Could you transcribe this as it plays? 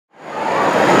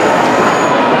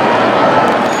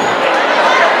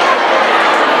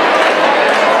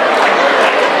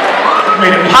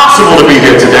made it possible to be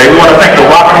here today. We want to thank the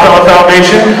Rockefeller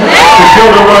Foundation, the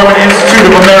Gilder Lehrman Institute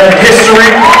of American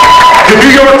History, the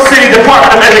New York City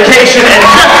Department of Education, and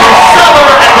Jeffrey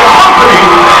Seller and the Company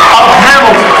of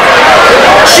Hamilton.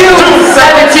 June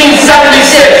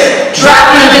 1776,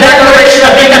 drafted the Declaration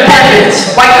of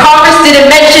Independence. Why Congress didn't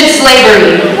mention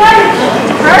slavery.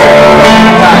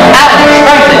 Atlas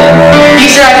Franklin. You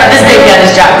sure I got this thing that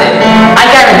is drafted? I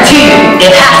guarantee you,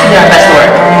 it has to be our best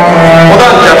work. Well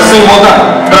done, Jefferson, well done.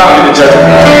 But I'll be the judge.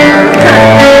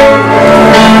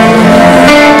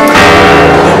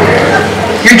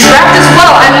 Your draft is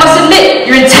well, I must admit.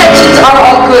 Your intentions are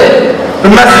all good. The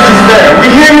message is there.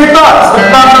 We hear your thoughts. The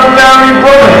thoughts of the family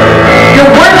brother. Your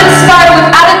words inspire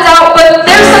without a doubt, but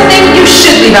there's something you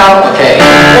should leave out. Okay.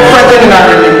 Well, Franklin and I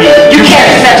really mean. You can't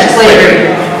mention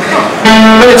slavery.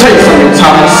 Let me tell you something,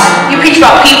 Thomas. You preach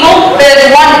about people, but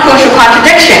there's one crucial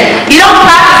contradiction. You don't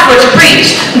practice what you preach.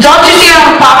 Don't you see your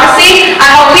hypocrisy? I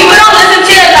hope people don't listen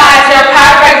to your lies. They're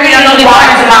power greed and only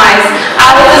one demise.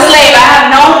 I was a slave. I have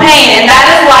known pain, and that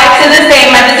is why to this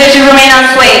day my decisions remain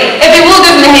unswayed. If you will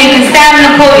give me a hand, you can stand in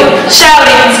the podium,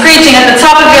 shouting and screeching at the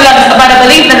top of your lungs about a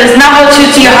belief that does not hold true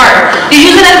to your heart.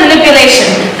 You use it as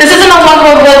manipulation. This isn't a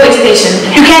one-road railway station.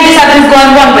 You can't just have things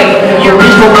going one way. Your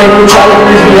peaceful way will try to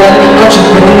lose reality, conscious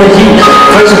within the heat.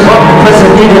 First of all, the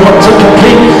president needed help to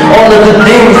complete all of the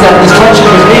things that this country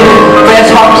was needed. Fans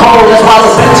hot cold, that's why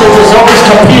the Benches is always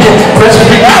competing. Press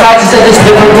freak society said it's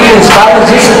different reasons.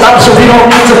 Violence is an option, we don't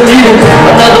need to feed it.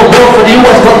 Another war for the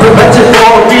U.S. but prevented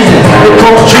for a reason. It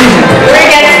calls treason. We're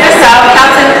against the South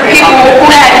counting people who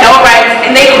had no rights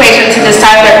in the equation to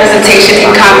decide representation in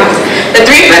Congress. The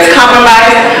 3/5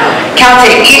 compromise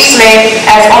counted each slave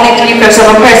as only 3/5 of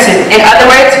a person. In other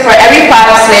words, for every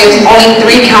 5 slaves, only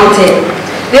 3 counted.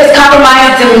 This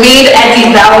compromise demeaned and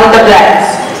devalued the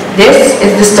blacks. This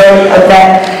is the story of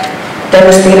that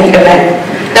devastating event.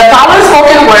 The following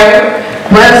spoken word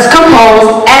was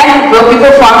composed and will be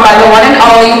performed by the one and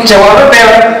only Joel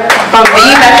Rivera from the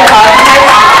Metropolitan High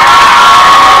School.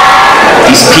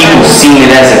 These people seen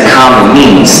it as a common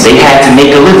means. They had to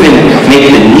make a living.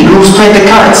 Maybe the Negroes plant the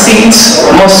cotton seeds.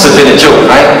 Must have been a joke,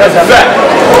 right?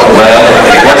 Well,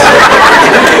 it wasn't.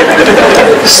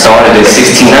 Started in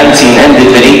 1619, ended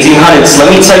in 1800s.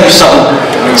 Let me tell you something.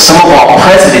 Some of our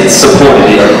presidents supported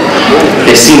it.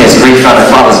 They're seen as great founding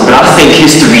fathers, but I think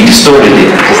history distorted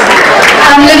it.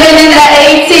 I'm living in the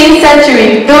 18th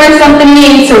century, doing something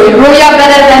mean to it. Rule y'all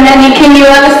better than any king you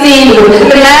ever seen.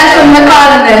 The man from the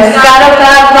colonists got a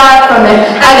bad vibe from it.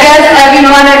 I guess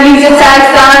everyone that needs a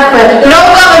tax time for it. No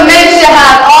government should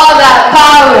have all that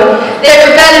power. They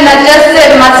were better than just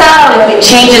sit in my tower. It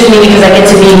changes me because I get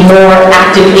to be more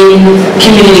active in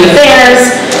community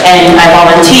affairs, and I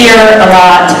volunteer a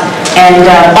lot. And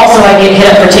also I get hit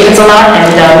up for tickets a lot, and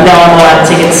now I'm a lot of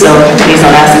tickets, so please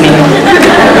don't ask me.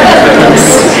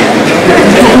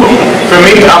 For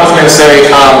me, I was going to say,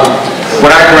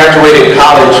 when I graduated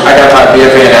college, I got my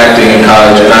BFA in acting in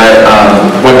college, and I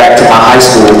went back to my high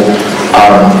school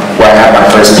where I had my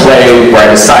first play, where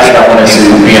I decided I wanted to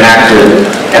be an actor,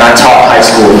 and I taught high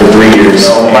school for 3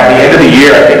 years. By the end of the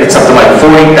year, I think it's something like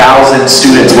 40,000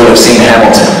 students would have seen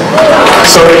Hamilton.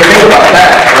 So if you think about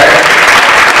that, right?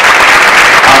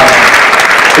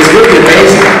 It's really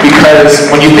amazing because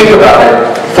when you think about it,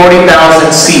 40,000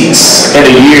 seats in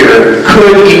a year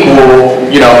could equal,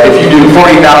 you know, if you do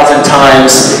 40,000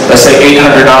 times, let's say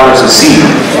 $800 a seat,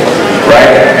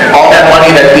 right? All that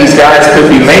money that these guys could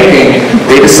be making,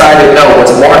 they decided, no,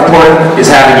 what's more important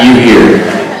is having you here.